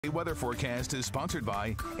The weather forecast is sponsored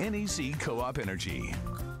by NEC Co-op Energy.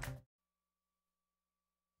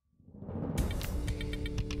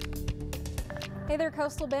 Hey there,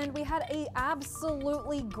 Coastal Bend. We had a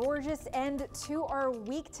absolutely gorgeous end to our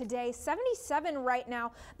week today. 77 right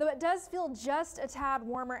now, though it does feel just a tad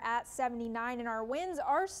warmer at 79, and our winds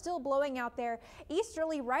are still blowing out there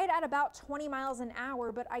easterly right at about 20 miles an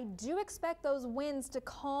hour, but I do expect those winds to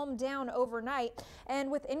calm down overnight,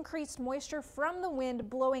 and with increased moisture from the wind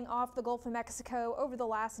blowing off the Gulf of Mexico over the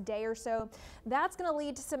last day or so, that's going to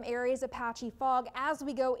lead to some areas of patchy fog as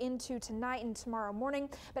we go into tonight and tomorrow morning.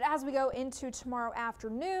 But as we go into tomorrow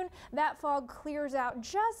afternoon, that fog clears out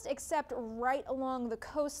just except right along the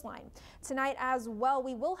coastline. Tonight as well,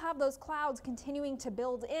 we will have those clouds continuing to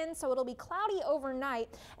build in, so it'll be cloudy overnight,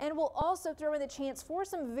 and we'll also throw in the chance for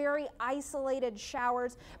some very isolated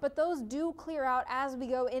showers, but those do clear out as we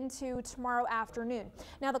go into tomorrow afternoon.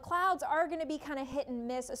 Now the clouds are going to be kind of hit and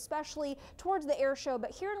miss, especially towards the air show, but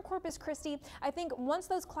here in Corpus Christi, I think once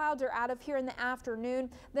those clouds are out of here in the afternoon,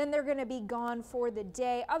 then they're going to be gone for the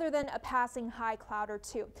day, other than a passing high cloud or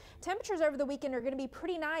two. Temperatures over the weekend are going to be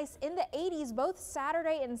pretty nice in the 80s both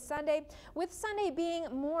Saturday and Sunday, with Sunday being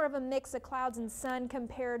more of a mix of clouds and sun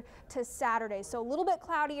compared to Saturday. So a little bit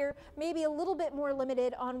cloudier, maybe a little bit more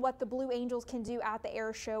limited on what the Blue Angels can do at the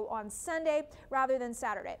air show on Sunday rather than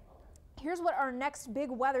Saturday. Here's what our next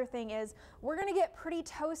big weather thing is. We're going to get pretty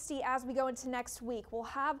toasty as we go into next week. We'll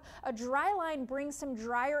have a dry line bring some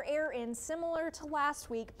drier air in, similar to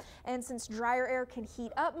last week. And since drier air can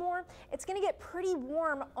heat up more, it's going to get pretty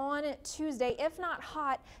warm on Tuesday, if not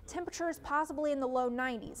hot. Temperatures possibly in the low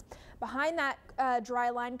 90s. Behind that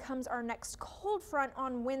dry line comes our next cold front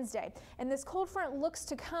on Wednesday. And this cold front looks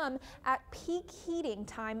to come at peak heating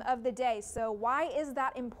time of the day. So why is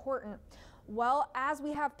that important? Well, as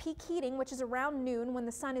we have peak heating, which is around noon when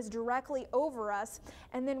the sun is directly over us,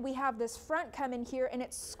 and then we have this front come in here and it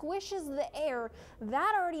squishes the air,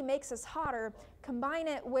 that already makes us hotter. Combine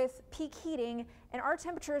it with peak heating and our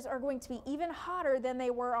temperatures are going to be even hotter than they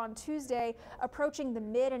were on Tuesday, approaching the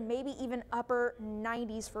mid and maybe even upper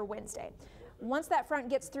 90s for Wednesday. Once that front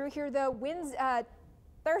gets through here though,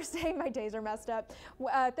 Thursday, my days are messed up.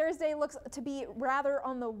 Thursday looks to be rather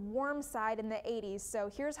on the warm side in the 80s.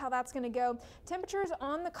 So here's how that's going to go. Temperatures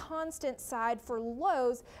on the constant side for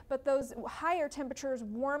lows, but those higher temperatures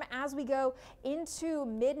warm as we go into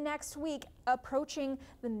mid next week, approaching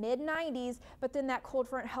the mid 90s. But then that cold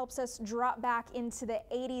front helps us drop back into the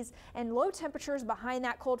 80s and low temperatures behind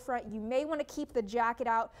that cold front. You may want to keep the jacket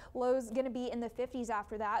out. Lows going to be in the 50s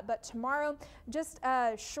after that. But tomorrow, just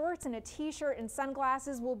shorts and a t-shirt and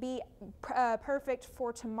sunglasses will be perfect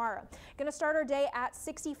for tomorrow. Going to start our day at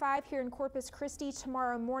 65 here in Corpus Christi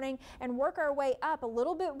tomorrow morning and work our way up a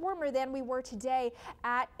little bit warmer than we were today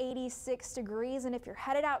at 86 degrees. And if you're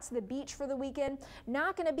headed out to the beach for the weekend,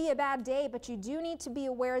 not going to be a bad day, but you do need to be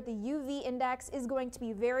aware the UV index is going to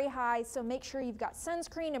be very high. So make sure you've got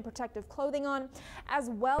sunscreen and protective clothing on, as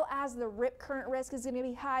well as the rip current risk is going to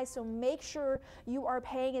be high. So make sure you are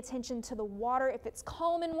paying attention to the water. If it's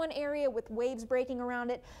calm in one area with waves breaking around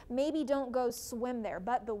it, maybe don't go swim there.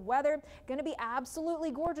 But the weather going to be absolutely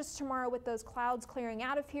gorgeous tomorrow with those clouds clearing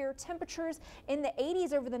out of here. Temperatures in the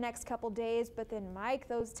 80s over the next couple days, but then Mike,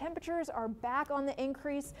 those temperatures are back on the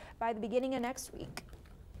increase by the beginning of next week.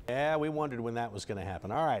 Yeah, we wondered when that was going to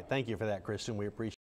happen. All right, thank you for that, Kristen. We appreciate it.